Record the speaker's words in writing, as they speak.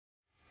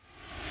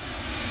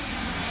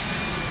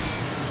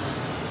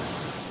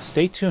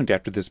Stay tuned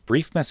after this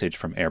brief message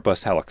from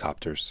Airbus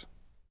Helicopters.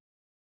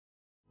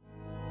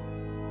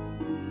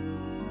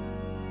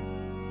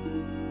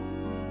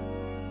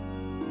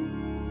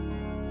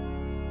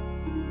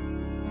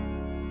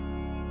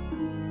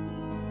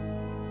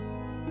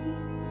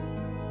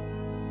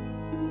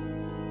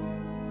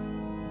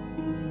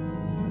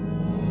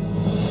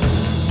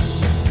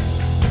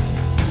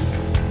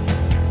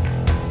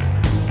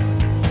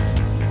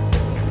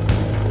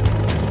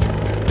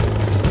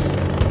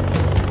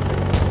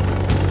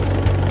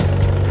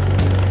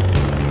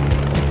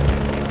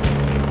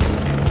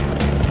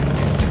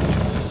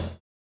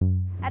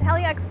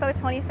 Expo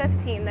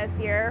 2015 this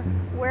year,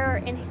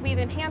 we've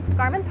enhanced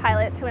Garmin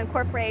Pilot to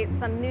incorporate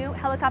some new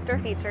helicopter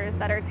features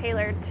that are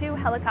tailored to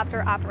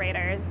helicopter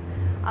operators.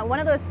 One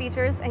of those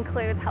features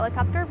includes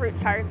helicopter route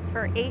charts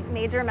for 8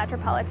 major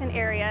metropolitan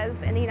areas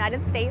in the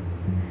United States,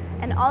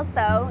 and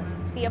also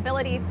the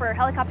ability for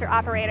helicopter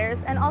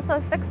operators and also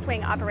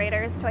fixed-wing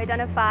operators to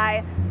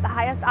identify the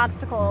highest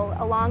obstacle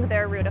along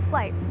their route of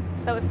flight.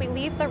 So if we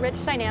leave the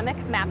rich dynamic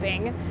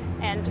mapping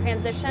and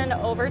transition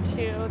over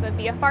to the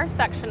VFR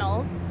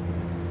sectionals,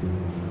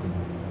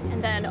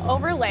 and then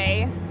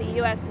overlay the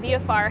US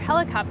VFR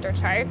helicopter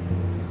charts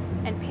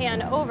and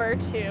pan over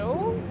to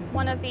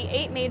one of the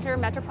 8 major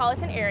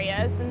metropolitan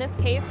areas. In this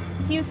case,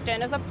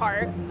 Houston is a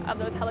part of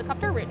those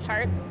helicopter route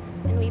charts.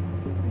 And we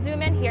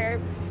zoom in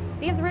here.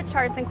 These route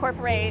charts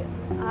incorporate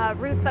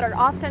routes that are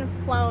often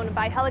flown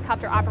by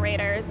helicopter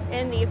operators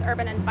in these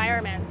urban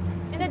environments.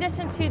 In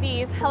addition to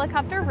these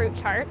helicopter route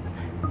charts,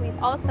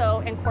 we've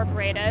also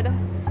incorporated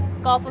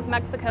Gulf of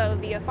Mexico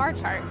VFR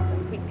charts.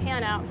 If we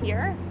pan out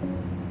here,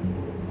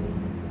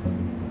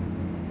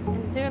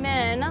 zoom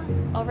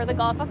in over the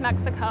Gulf of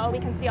Mexico, we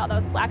can see all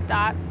those black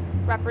dots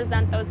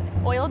represent those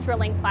oil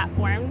drilling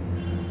platforms.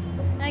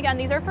 And again,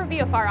 these are for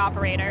VFR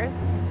operators.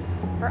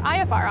 For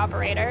IFR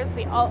operators,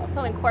 we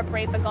also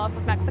incorporate the Gulf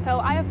of Mexico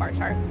IFR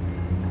charts.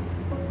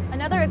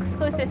 Another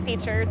exclusive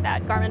feature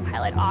that Garmin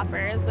Pilot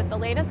offers with the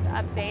latest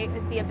update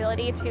is the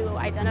ability to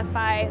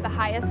identify the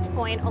highest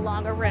point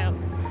along a route.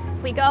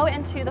 If we go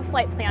into the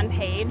flight plan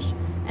page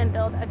and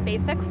build a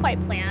basic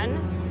flight plan,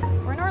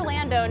 we're in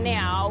Orlando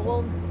now.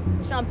 We'll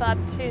jump up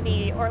to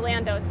the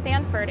Orlando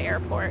Sanford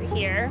Airport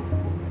here.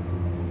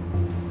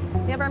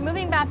 We have our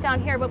moving map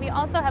down here, but we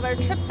also have our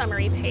trip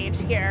summary page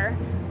here,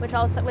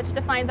 which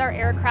defines our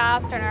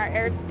aircraft and our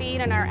airspeed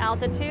and our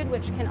altitude,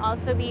 which can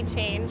also be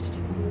changed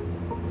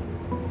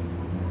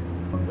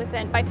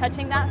by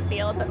touching that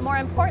field. But more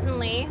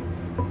importantly,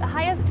 the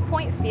highest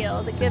point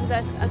field gives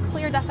us a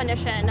clear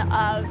definition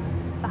of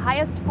the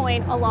highest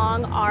point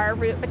along our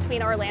route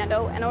between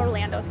Orlando and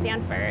Orlando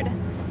Sanford.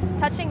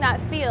 Touching that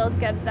field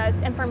gives us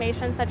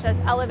information such as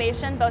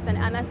elevation, both in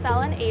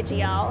MSL and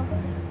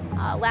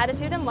AGL,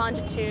 latitude and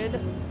longitude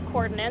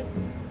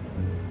coordinates.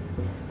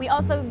 We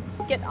also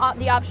get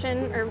the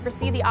option, or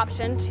receive the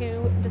option,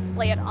 to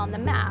display it on the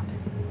map.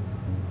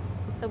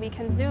 So we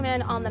can zoom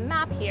in on the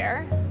map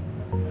here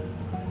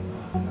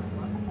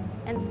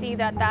and see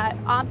that that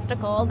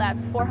obstacle,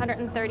 that's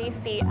 430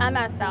 feet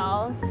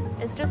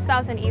MSL, is just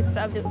south and east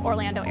of the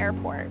Orlando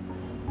Airport.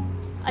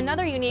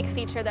 Another unique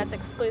feature that's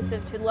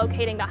exclusive to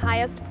locating the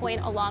highest point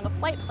along a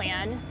flight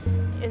plan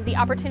is the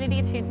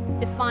opportunity to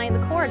define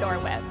the corridor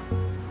width.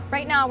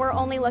 Right now, we're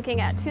only looking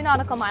at 2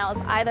 nautical miles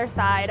either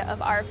side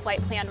of our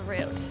flight plan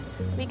route.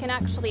 We can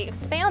actually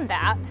expand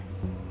that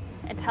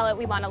and tell it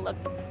we want to look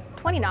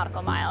 20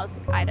 nautical miles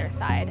either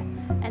side.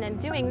 And in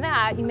doing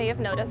that, you may have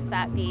noticed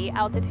that the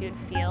altitude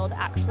field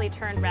actually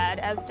turned red,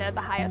 as did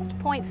the highest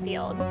point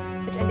field,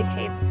 which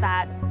indicates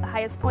that the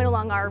highest point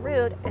along our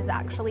route is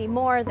actually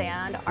more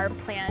than our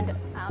planned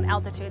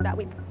altitude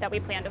that we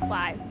plan to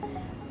fly.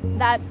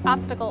 That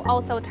obstacle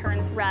also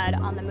turns red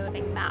on the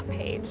moving map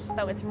page,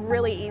 so it's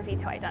really easy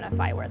to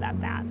identify where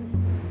that's at.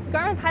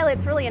 Garmin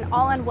Pilot's really an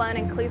all-in-one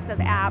inclusive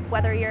app,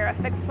 whether you're a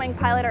fixed-wing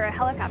pilot or a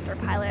helicopter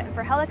pilot. And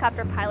for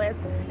helicopter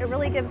pilots, it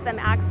really gives them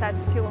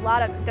access to a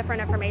lot of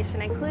different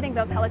information, including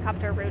those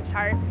helicopter route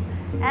charts,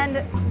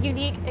 and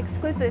unique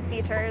exclusive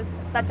features,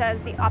 such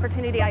as the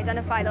opportunity to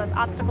identify those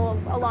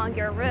obstacles along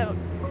your route.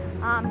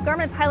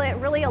 Garmin Pilot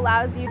really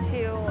allows you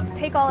to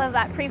take all of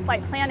that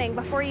pre-flight planning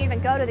before you even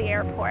go to the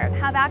airport,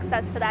 have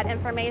access to that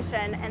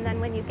information, and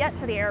then when you get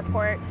to the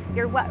airport,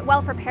 you're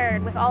well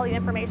prepared with all the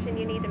information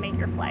you need to make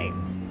your flight.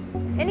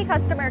 Any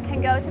customer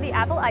can go to the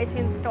Apple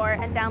iTunes store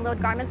and download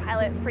Garmin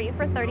Pilot free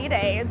for 30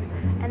 days,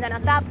 and then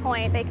at that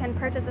point they can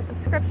purchase a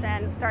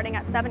subscription starting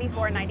at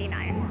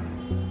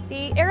 $74.99.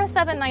 The Era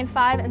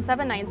 795 and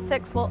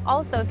 796 will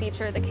also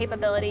feature the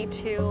capability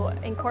to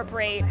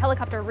incorporate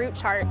helicopter route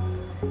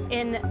charts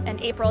in an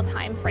April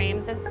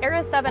timeframe. The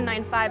Era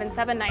 795 and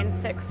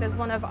 796 is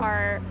one of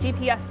our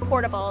GPS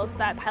portables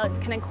that pilots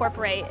can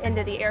incorporate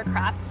into the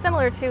aircraft,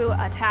 similar to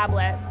a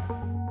tablet.